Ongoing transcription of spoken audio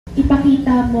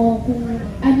ipakita mo kung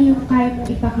ano yung kaya mong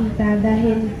ipakita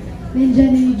dahil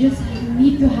nandiyan you just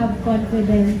need to have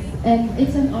confidence and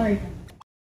it's an art.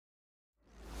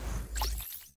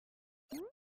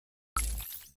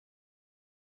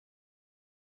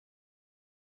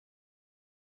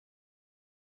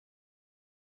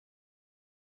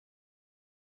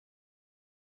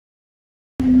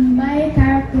 My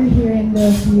character here in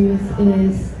the series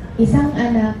is isang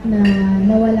anak na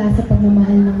nawala sa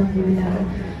pagmamahal ng magulang.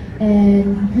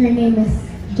 And her name is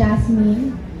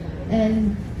Jasmine.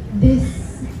 And this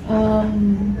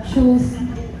shows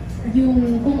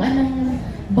yung kung anong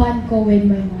bond ko with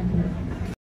my mother.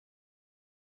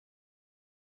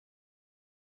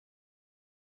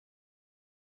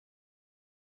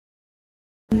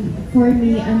 For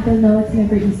me, until now, it's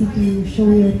never easy to show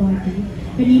your body.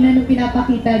 Kanina nung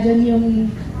pinapakita dyan yung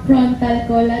frontal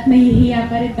ko, lahat nahihiya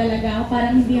pa rin talaga ako.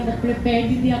 Parang hindi ako prepared,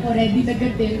 hindi ako ready na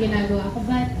ganito yung ginagawa ko.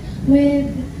 But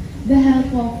with the help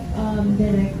of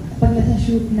Direct, pag nasa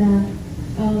shoot na,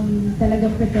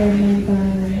 talagang prepare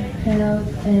mental health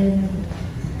and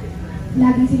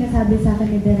laging sinasabi sa akin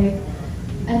ni Direct,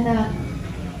 anak,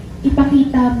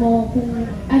 ipakita mo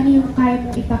kung ano yung kaya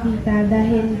mong ipakita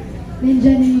dahil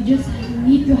nandiyan you just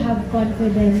need to have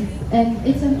confidence and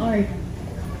it's an art.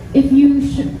 If you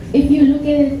look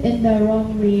at it in the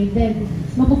wrong way, then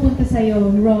mapupunta sa'yo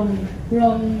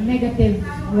wrong negative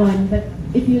one. But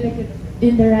if you look at it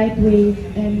in the right way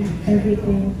and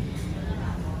everything,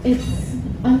 it's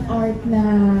an art na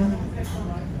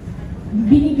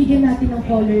binibigyan natin ng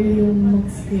color yung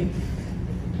mag-script.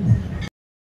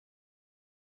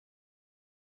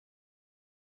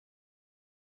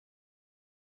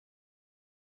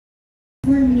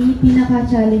 For me,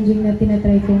 pinaka-challenging na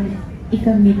tinatry kong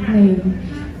ikamit ngayon,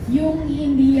 yung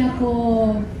hindi ako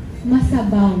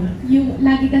masabaw. Yung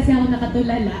lagi kasi ako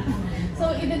nakatulala.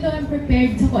 So, even though I'm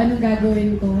prepared sa kung anong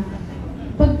gagawin ko,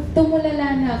 pag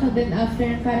tumulala na ako, then after,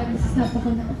 parang nasasap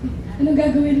ako na, okay, anong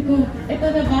gagawin ko? Ito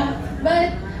na ba?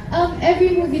 But,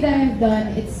 every movie that I've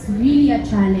done, it's really a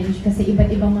challenge kasi iba't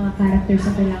ibang mga characters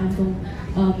na kailangan kong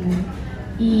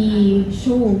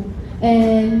i-show.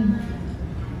 And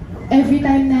every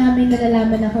time na may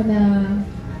nalalaman ako na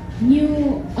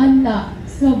new unlock,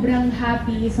 sobrang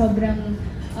happy, sobrang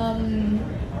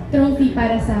trophy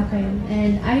para sa akin.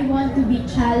 And I want to be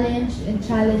challenged and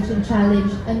challenged and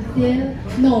challenged until,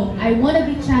 no, I want to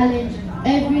be challenged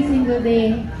every single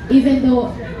day, even though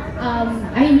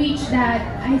I reach that,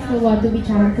 I still want to be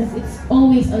challenged because it's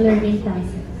always a learning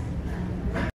process.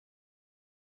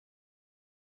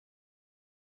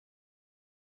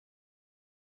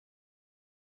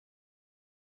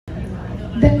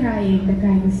 The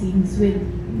crying scenes with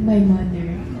my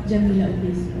mother, Jamila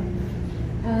Obispo.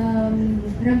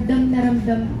 Ramdam na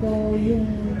ramdam ko yung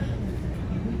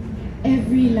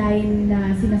every line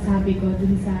na sinasabi ko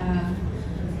dun sa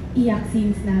iyak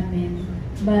scenes namin.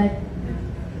 But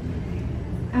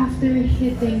after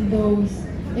hitting those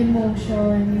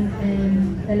emotions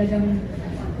and talagang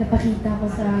napakita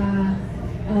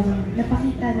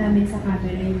namin sa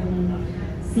camera yung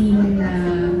scene na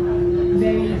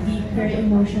very deep, very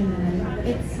emotional.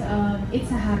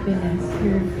 It's a happiness.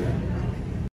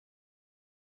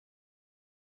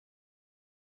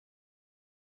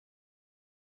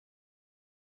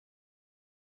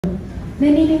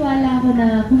 Naniniwala ako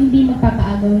na kung hindi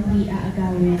magpapaagaw, hindi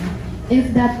aagawin.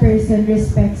 If that person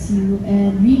respects you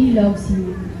and really loves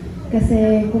you,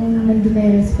 kasi kung nandun na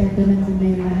yung respeto, nandun na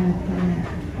yung lahat. Kaya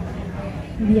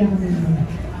hindi ako nandun.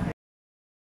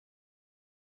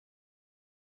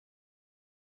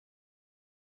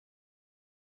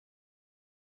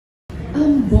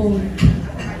 Both.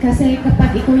 Kasi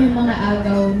kapag ikaw yung mga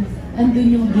agaw,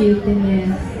 andun yung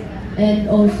guiltiness and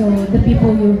also the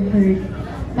people you hurt.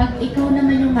 Pag ikaw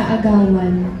naman yung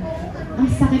maagawan, ang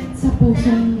sakit sa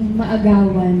pusong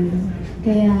maagawan.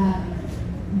 Kaya,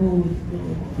 both.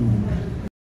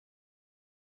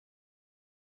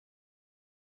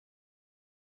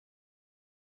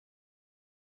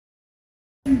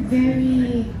 I'm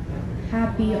very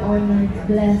happy, honored,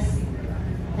 blessed,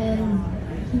 and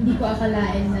hindi ko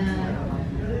akalain na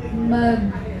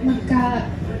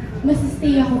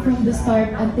mas-stay ako from the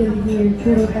start until here.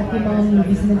 Puro yung mga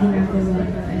movies na ginagawa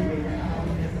ko. And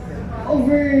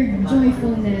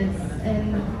overjoyfulness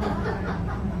and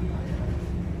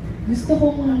gusto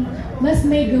kong mas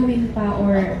may gawin pa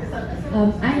or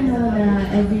I know na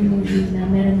every movie na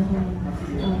meron akong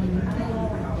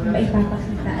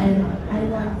maipapakita and I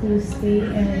want to stay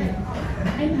and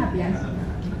I'm happy as well.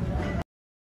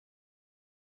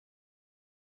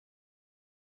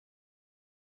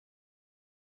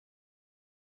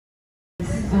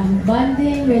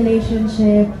 Bonding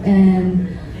relationship, and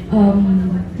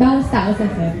bawat tao sa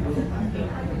set.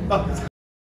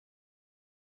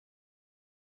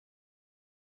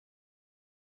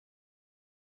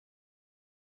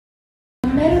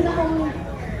 Meron akong,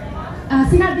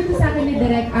 sinabi ko sa akin ni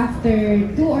Direk after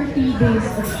 2 or 3 days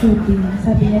of shooting,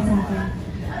 sabi niya sa akin,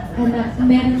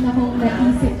 meron akong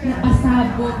naisip na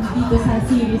pasabog dito sa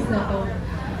series na to.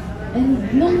 And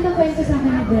nung nakwento sa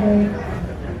akin ni Direk,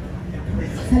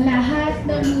 sa lahat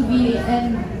ng movie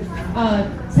and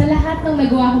sa lahat ng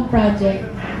nagawa kong project,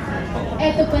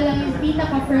 eto pa lang yung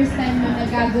pinaka-first time na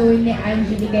nagagawin ni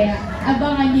Angeli, kaya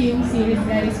abangan niyo yung series,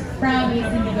 guys.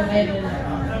 Promise, hindi ko kayo nila.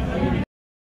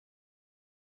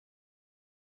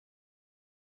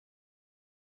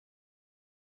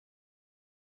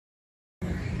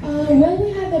 Well,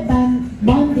 we had a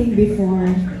bonding before,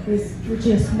 which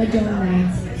is Mahjong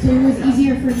nights. So it was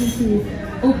easier for me to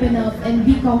open up and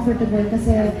be comfortable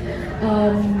kasi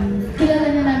kilala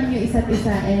na namin yung isa't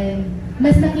isa, and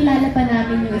mas nakilala pa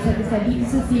namin yung isa't isa dito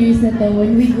sa series na to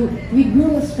when we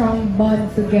grew a strong bond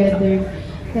together.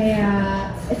 Kaya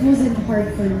it wasn't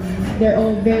hard for me. They're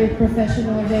all very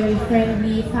professional, very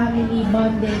friendly, family,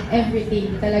 bonding,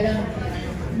 everything. Talagang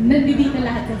nandito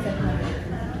lahat sa set namin.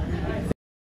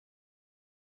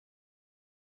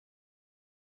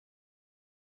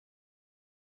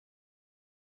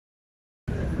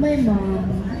 My mom,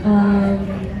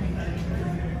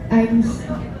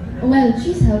 well,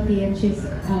 she's healthy and she's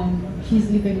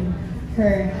living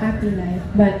her happy life,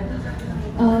 but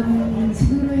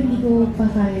siguro hindi ko pa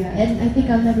kaya, and I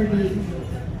think I'll never be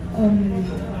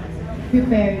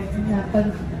prepared na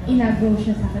pag inagaw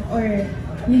siya sa akin, or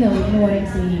you know what I'm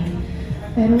saying.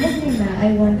 Pero wag na,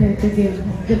 I want her to give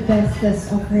the bestest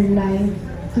of her life,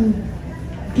 to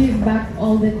give back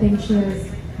all the things she has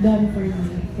done for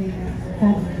me. Kaya,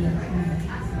 family.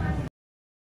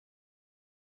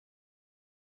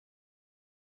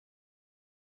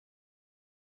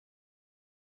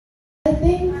 I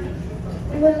think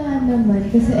wala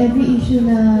naman kasi every issue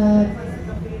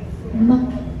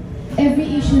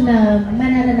na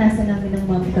manaranasan namin ng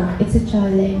mom ko, it's a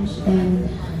challenge, and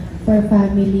for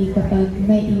family, kapag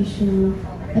may issue,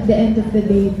 at the end of the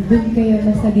day, dun kayo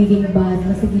mas nagiging bond,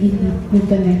 mas nagiging deep yung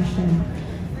connection.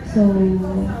 So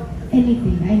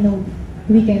anything, I know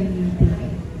we can